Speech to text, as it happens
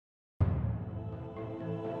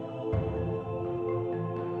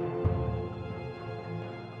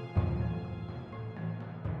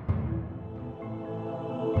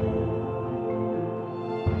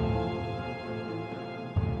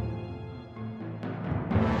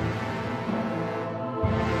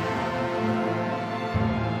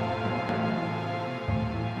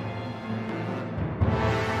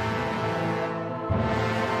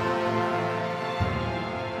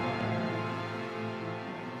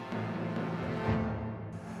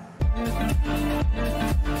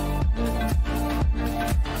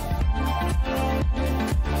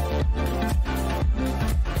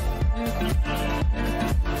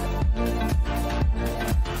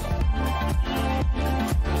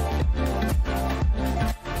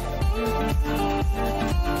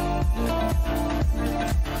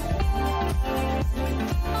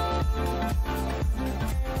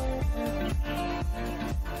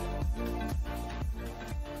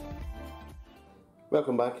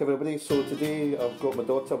Welcome back everybody. So today I've got my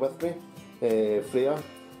daughter with me, Freya.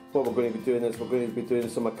 What we're going to be doing is we're going to be doing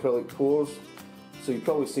some acrylic pours. So you've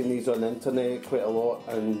probably seen these on the internet quite a lot,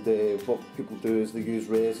 and what people do is they use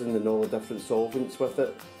resin and all the different solvents with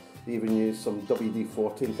it. They even use some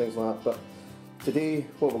WD-40 and things like that. But today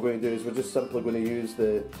what we're going to do is we're just simply going to use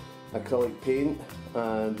the acrylic paint,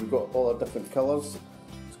 and we've got all our different colours.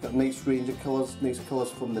 It's got a nice range of colours, nice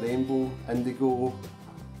colours from the rainbow, indigo,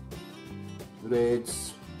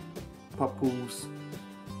 reds, purples,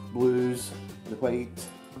 blues, the white,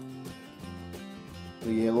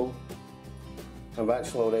 the yellow. I've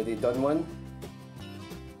actually already done one.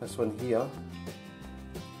 This one here.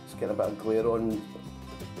 It's getting a bit of glare on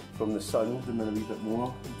from the sun, doing it a wee bit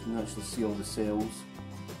more. You can actually see all the cells.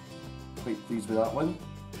 Quite pleased with that one.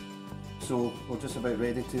 So we're just about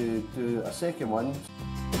ready to do a second one.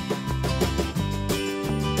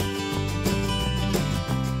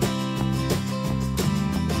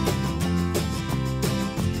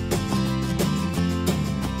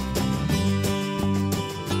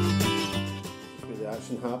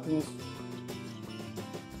 Happens.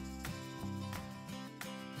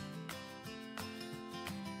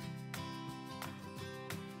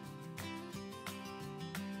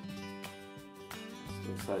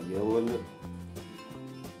 It's that yellow in it.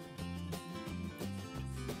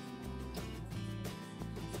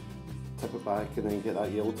 Tip it back and then get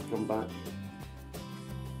that yellow to come back.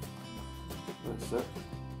 That's it.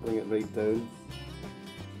 Bring it right down.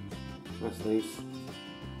 That's nice.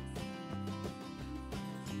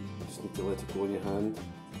 Need to let it go in your hand.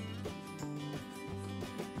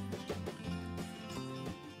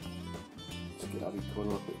 Just get a wee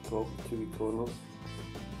corner up at the top, 2 wee corners.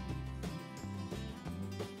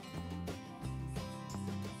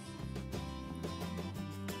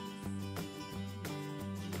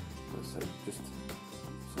 That's it. Just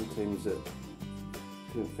sometimes it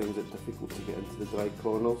finds it difficult to get into the dry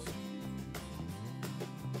corners.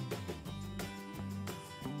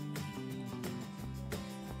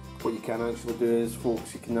 What you can actually do is,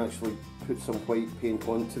 folks, you can actually put some white paint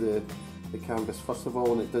onto the canvas first of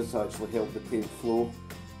all, and it does actually help the paint flow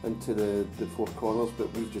into the four corners,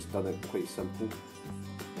 but we've just done it quite simple.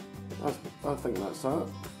 I think that's that.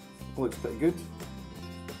 Looks pretty good.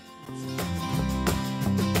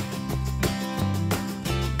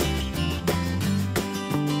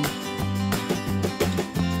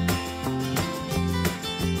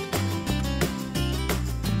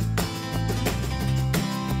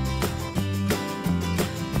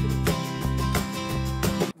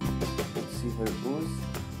 How it goes.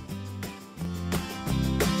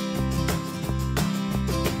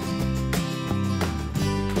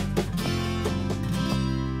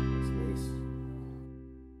 That's nice.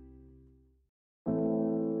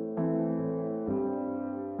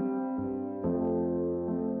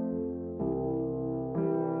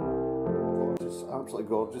 Gorgeous, absolutely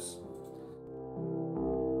gorgeous.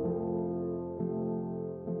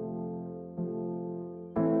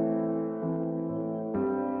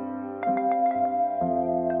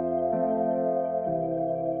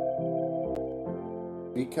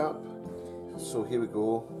 Recap. So here we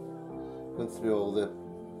go, going through all the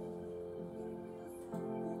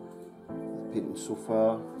painting so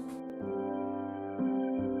far.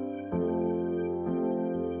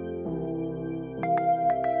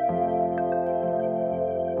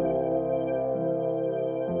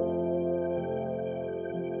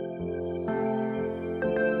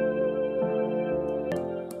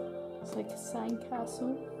 It's like a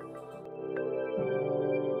sandcastle.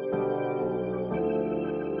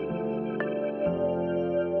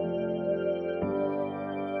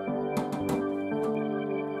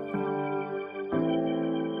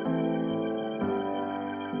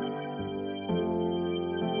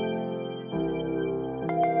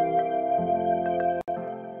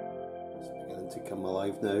 To come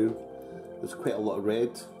alive now. There's quite a lot of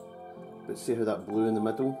red, but see how that blue in the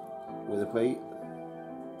middle with the white?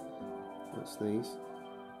 That's nice.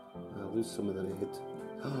 I'll lose some of the red.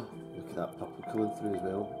 Look at that purple coming through as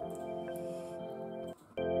well.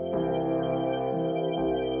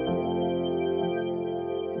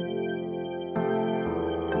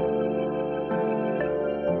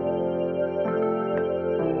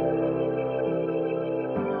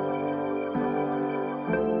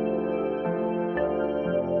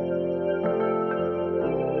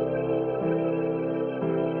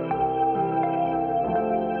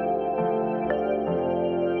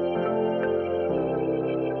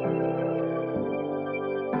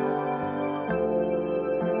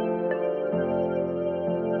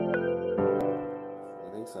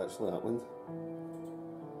 Actually, that one.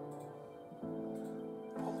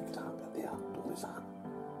 Oh, look at that bit there. Don't lose that.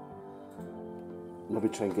 maybe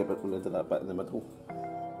try and get rid of that bit in the middle.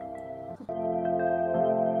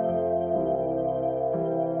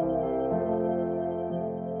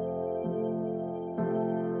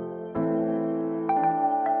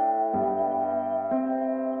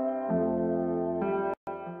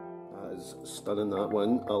 That is stunning, that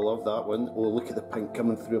one. I love that one. Oh, look at the pink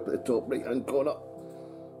coming through up at the top right hand corner.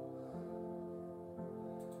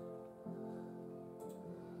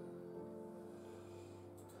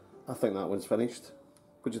 I think that one's finished.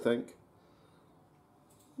 What do you think?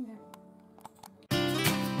 Yeah.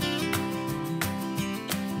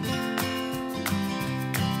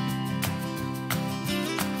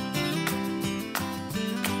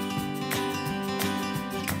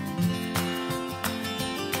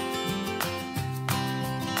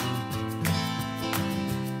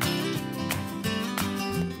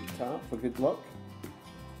 Tap for good luck.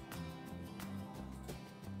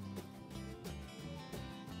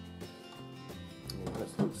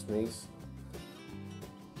 This looks nice.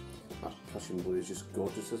 That Prussian blue is just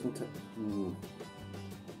gorgeous, isn't it? Oh,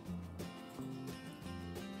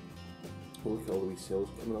 look at all the wee cells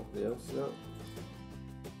coming up there, see that?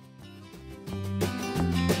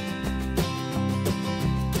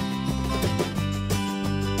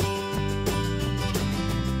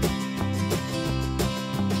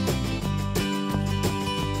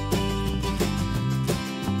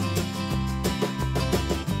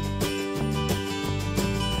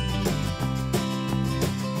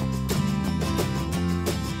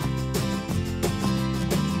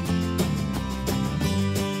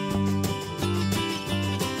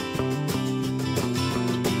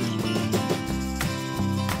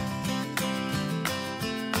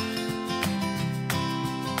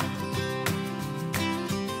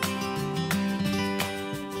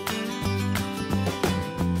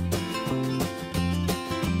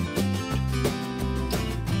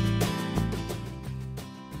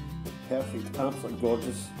 Perfect, absolutely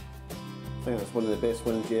gorgeous. I think that's one of the best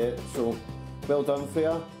ones yet. So, well done,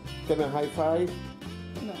 Freya. Give me a high five.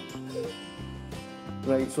 No.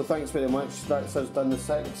 Right, so thanks very much. That's us done the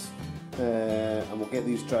 6. And we'll get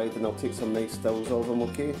these dried and I'll take some nice stills of them,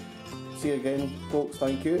 okay? See you again, folks.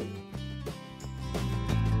 Thank you.